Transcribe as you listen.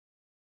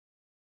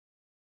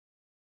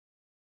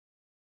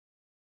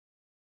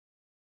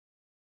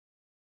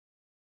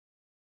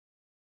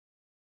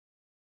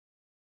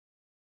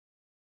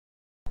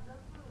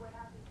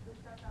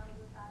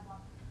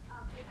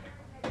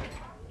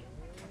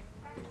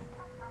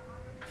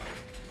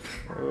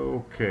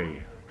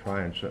Okay,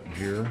 trying something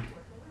here.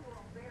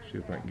 See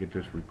if I can get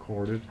this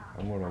recorded.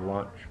 I'm going to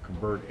launch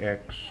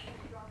ConvertX.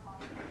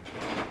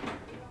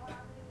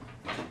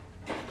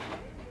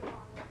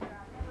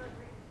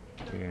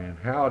 And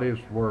how this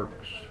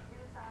works,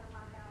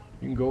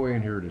 you can go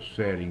in here to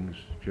settings,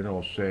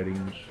 general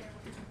settings.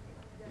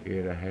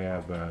 It'll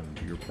have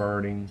your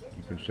burning.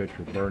 You can set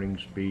your burning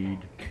speed,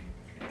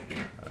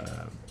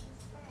 your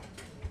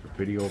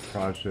video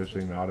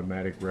processing,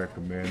 automatic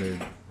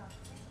recommended,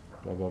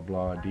 blah blah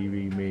blah,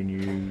 DV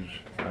menus.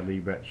 I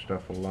leave that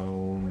stuff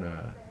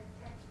alone.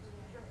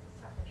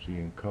 See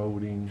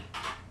encoding.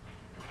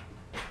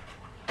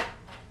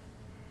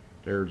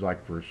 There's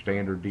like for a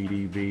standard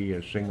DDV,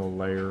 a single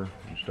layer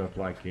and stuff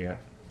like that.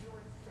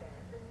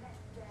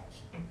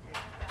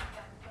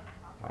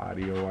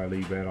 Audio, I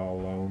leave that all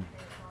alone.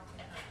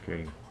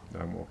 Okay,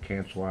 I'm going to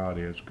cancel out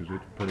this because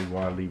it's pretty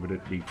wide. Leave it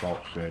at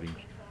default settings.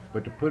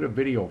 But to put a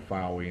video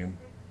file in,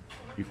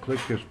 you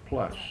click this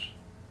plus.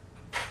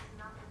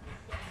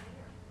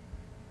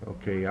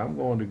 Okay, I'm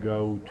going to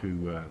go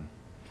to,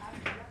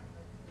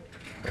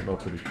 I don't know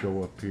if it'll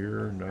show up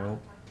here, no.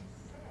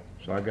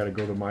 So I got to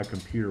go to my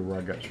computer where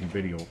I got some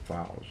video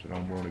files, and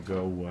I'm going to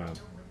go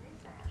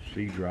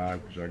C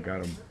drive because I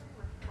got them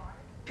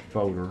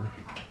folder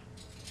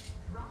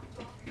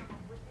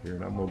here,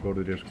 and I'm going to go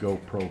to this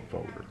GoPro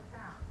folder.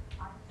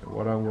 And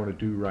what I'm going to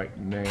do right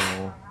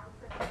now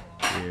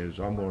is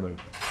I'm going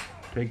to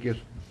take this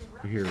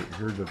here.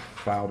 Here's the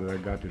file that I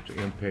got that's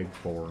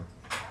MPEG-4.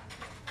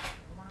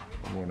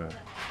 I'm going to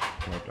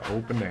have to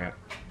open that.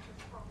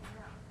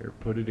 Here,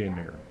 put it in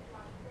there.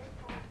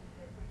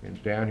 And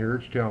down here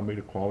it's telling me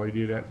the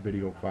quality of that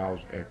video file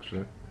is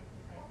excellent.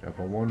 Now if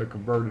I wanted to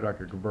convert it, I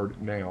could convert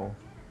it now.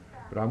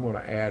 But I'm going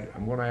to add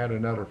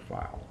another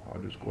file.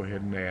 I'll just go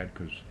ahead and add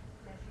because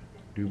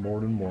do more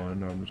than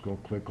one. I'm just going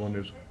to click on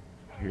this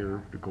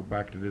here to go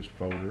back to this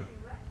folder.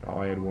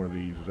 I'll add one of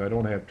these. I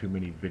don't have too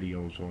many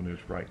videos on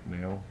this right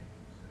now.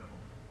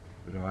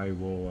 But I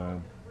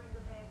will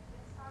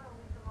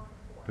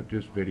put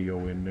this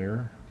video in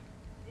there.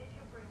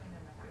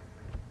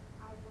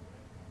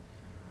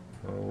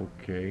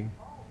 Okay,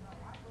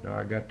 now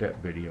I got that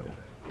video.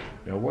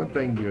 Now one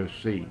thing you'll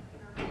see,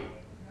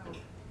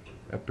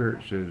 up here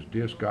it says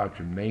disk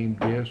option, name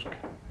disk.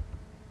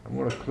 I'm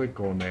going to click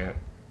on that,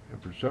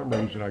 and for some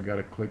reason I got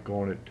to click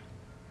on it.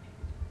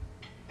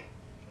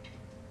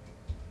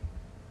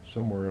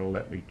 Somewhere it'll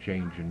let me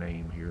change the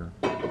name here.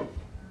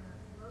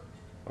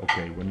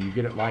 Okay, when you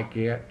get it like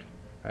that,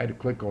 I had to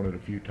click on it a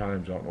few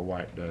times. I don't know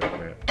why it does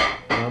that.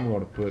 And I'm going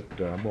to put,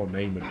 I'm going to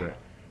name it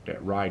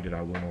that ride that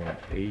I went on,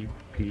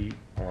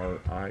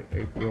 APRI,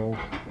 April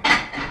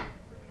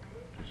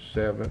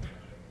 7th,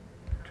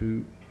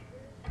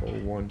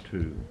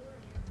 2012,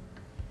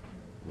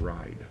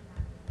 ride.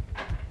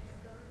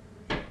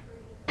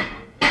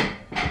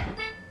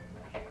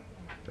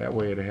 That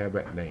way it'll have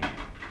that name.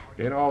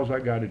 Then all I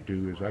got to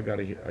do is I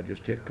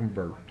just hit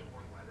convert.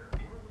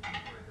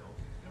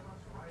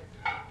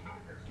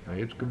 Now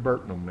it's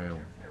converting them now.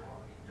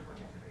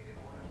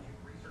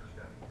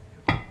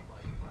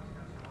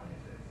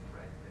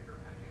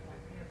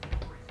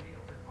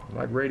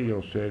 Like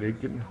radio said,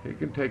 it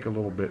can take a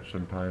little bit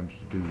sometimes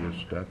to do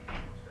this stuff.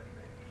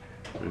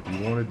 But if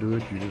you want to do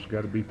it, you just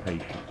got to be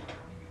patient.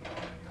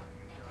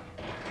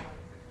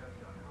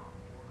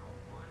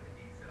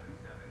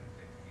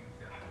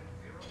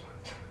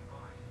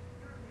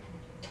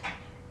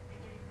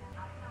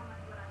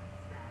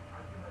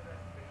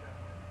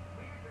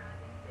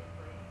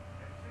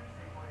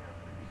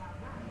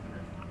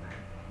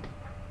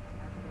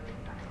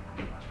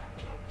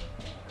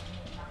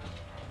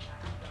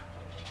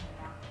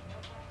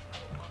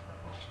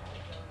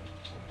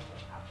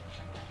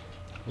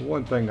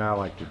 One thing I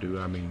like to do,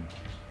 I mean,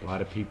 a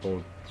lot of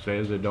people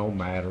says it don't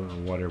matter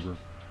or whatever,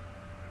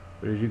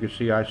 but as you can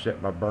see, I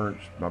set my burn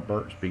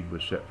speed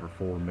was set for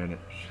 4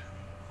 minutes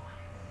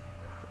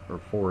or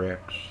 4x.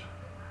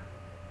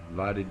 A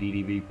lot of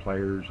DDV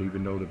players,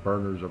 even though the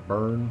burners are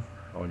burn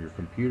on your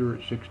computer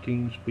at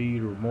 16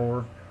 speed or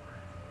more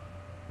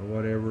or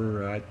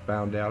whatever, I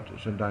found out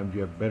that sometimes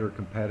you have better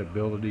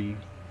compatibility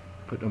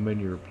putting them in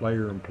your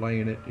player and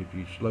playing it if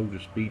you slow the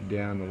speed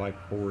down to like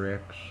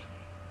 4x.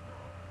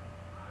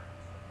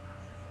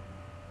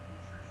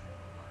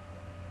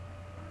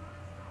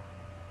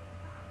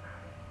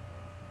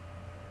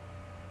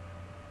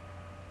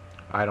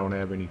 I don't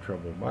have any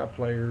trouble with my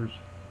players,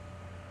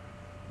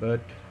 but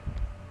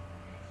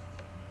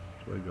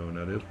so we go.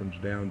 Now this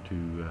one's down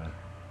to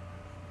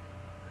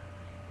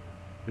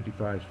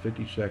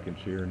 50 seconds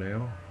here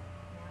now.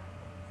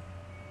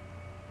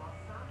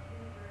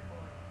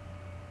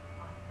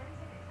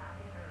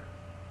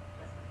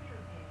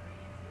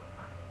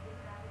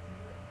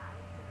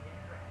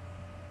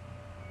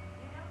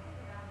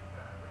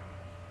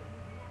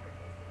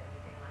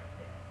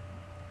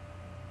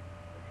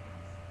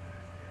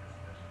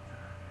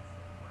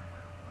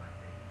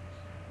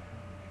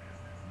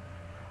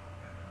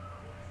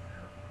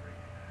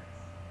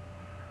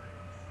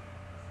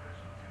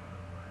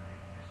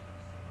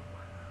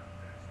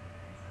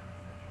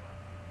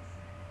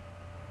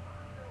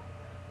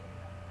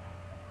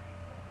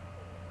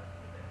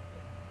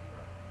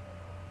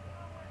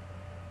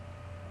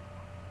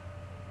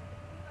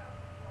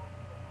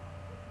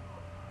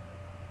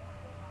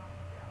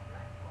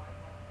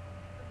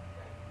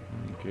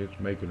 Okay, it's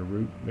making a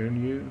root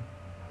menu.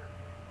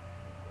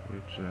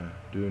 It's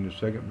doing the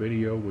second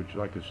video, which,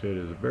 like I said,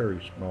 is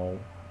very small.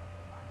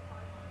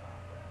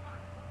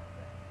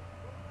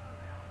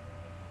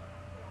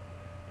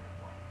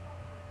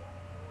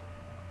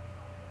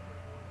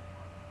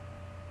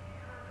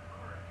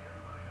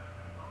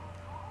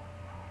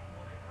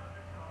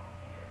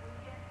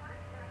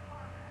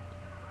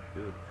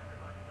 Good.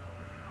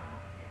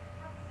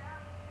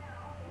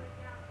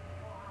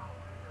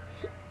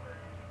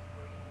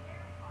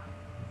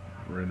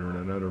 Rendering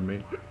another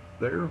minute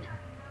there.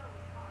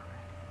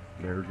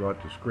 There's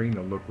what the screen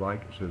will look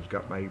like. It says it's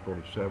got my April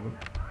the 7th.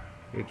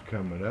 It's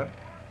coming up.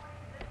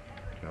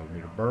 Tells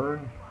me to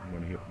burn. I'm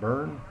going to hit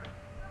burn.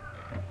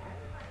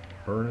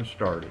 Burn is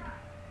started.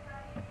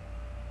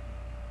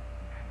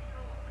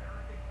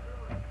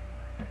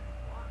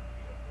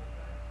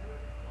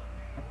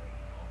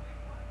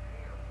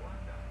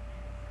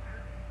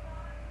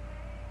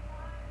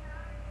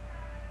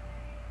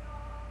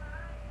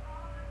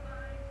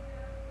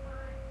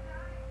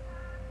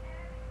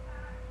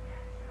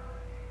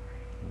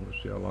 We'll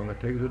see how long it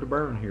takes it to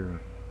burn here.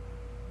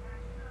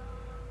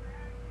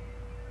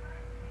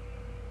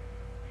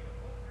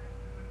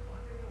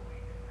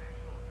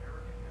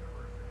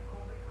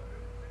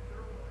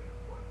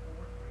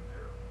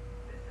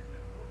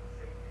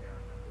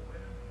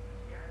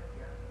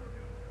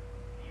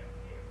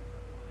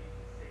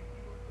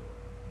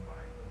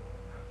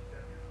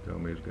 Tell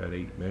me it's got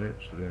 8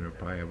 minutes, so then I'll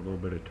probably have a little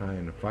bit of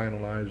time to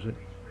finalize it.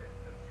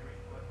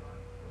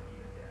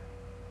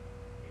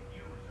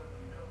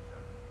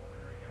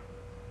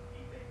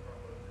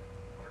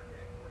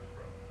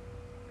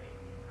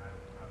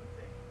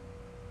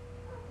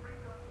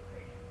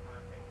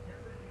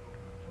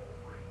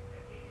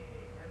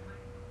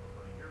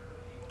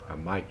 I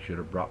might should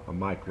have brought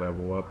my mic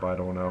level up. I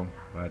don't know.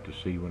 I have to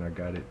see when I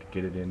got it to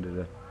get it into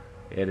the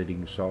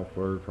editing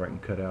software if I can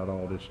cut out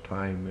all this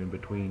time in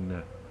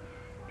between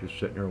just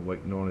sitting there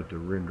waiting on it to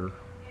render.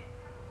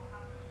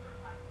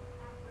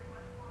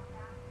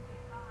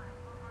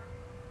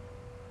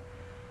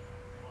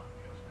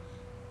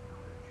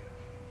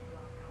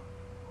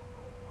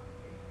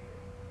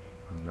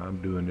 And I'm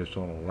doing this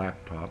on a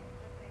laptop.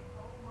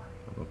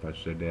 I don't know if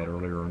I said that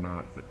earlier or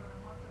not, but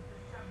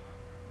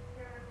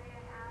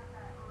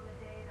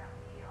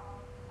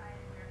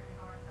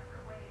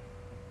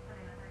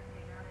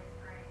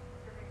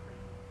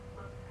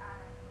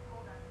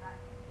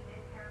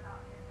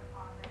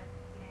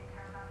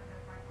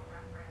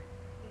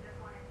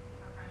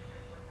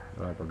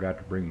I forgot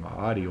to bring my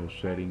audio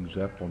settings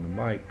up on the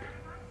mic,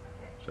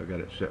 so I got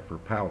it set for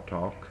PAL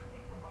Talk.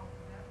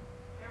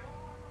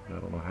 I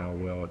don't know how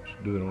well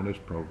it's doing on this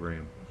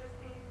program.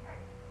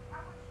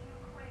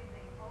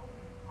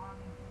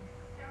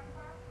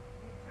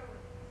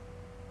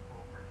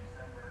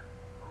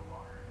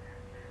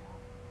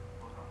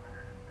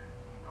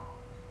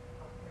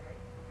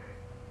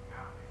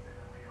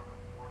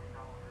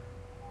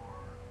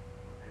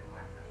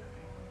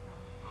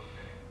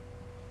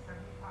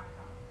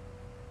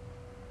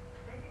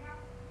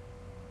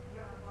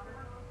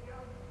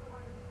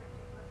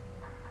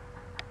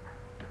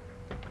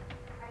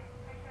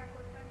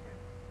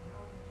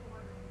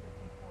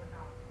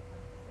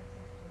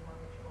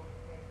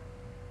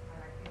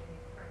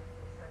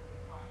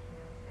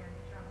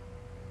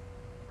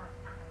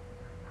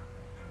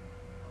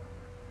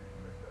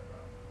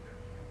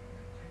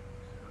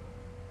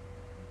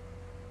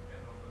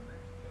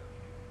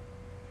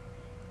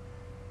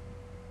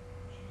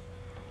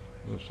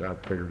 So I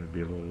figured it'd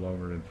be a little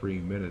longer than 3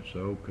 minutes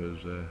though, because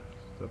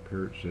up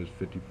here it says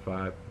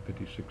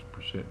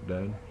 56%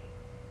 done.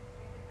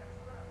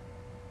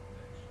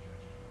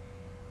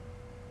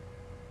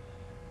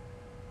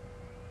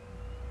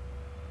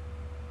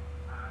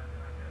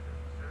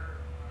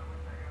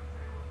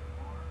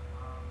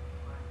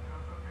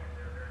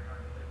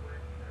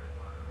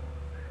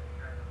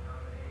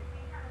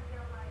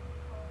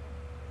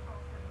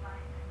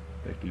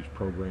 I think these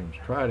programs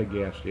try to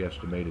guess the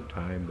estimated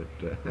time, but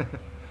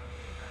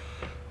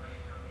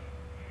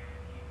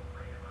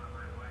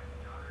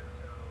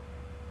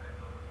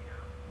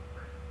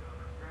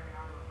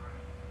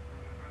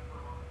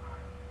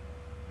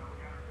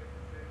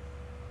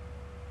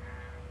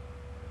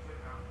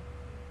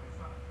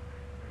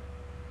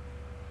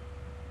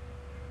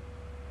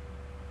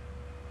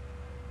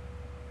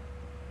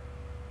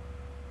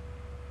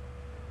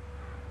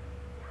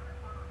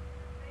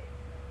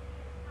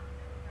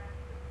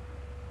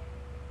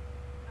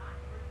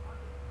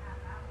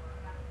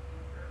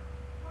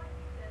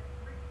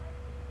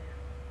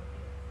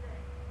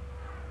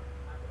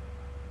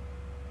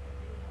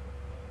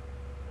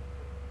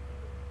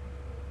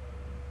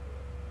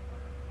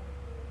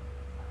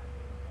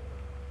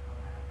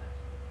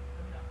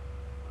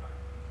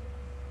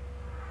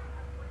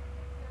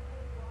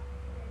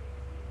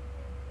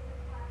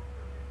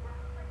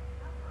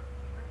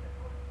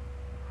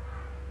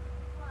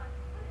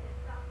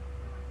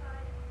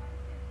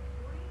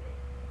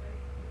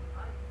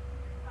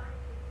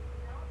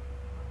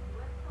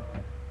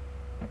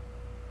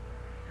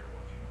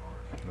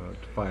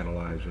It's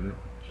finalizing it.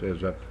 It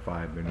says up to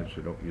 5 minutes.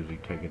 It don't usually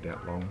take it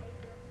that long.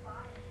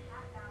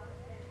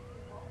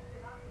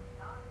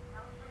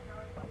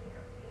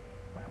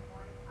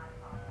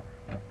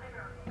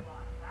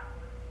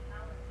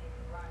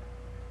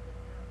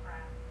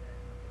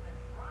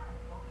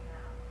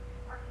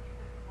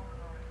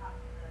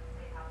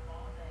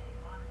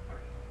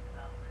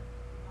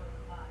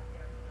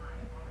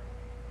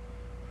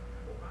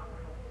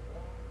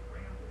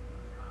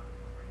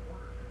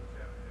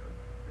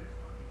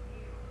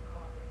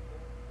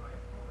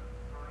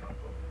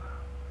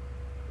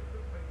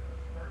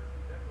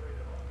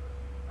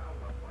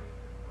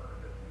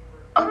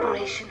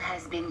 Operation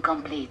has been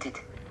completed.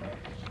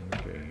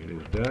 Okay, it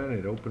is done.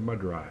 It opened my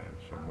drive.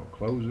 So I'm going to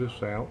close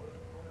this out.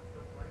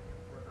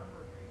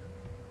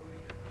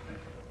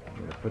 I'm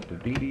going to put the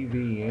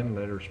DDV in,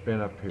 let her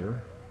spin up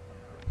here.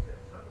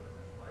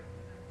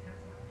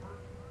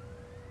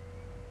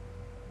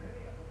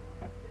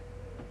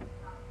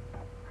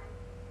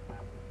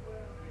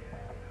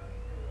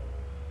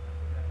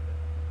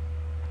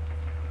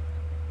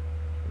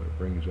 So it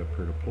brings up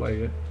here to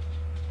play it.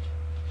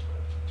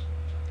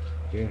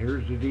 And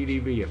here's the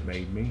DDV it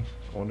made me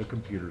on the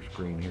computer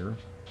screen here.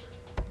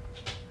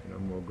 And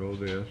I'm going to go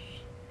this.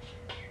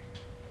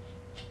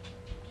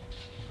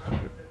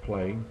 Hit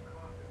play.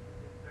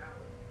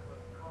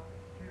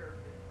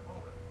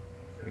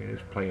 And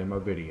it's playing my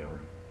video.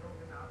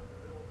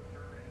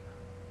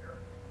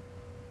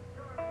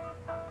 I'm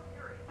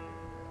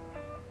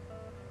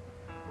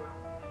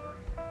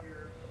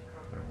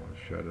going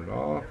to shut it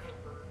off.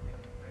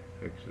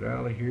 Exit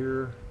out of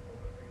here.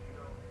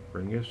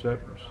 Bring this up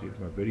and see if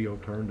my video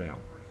turned out.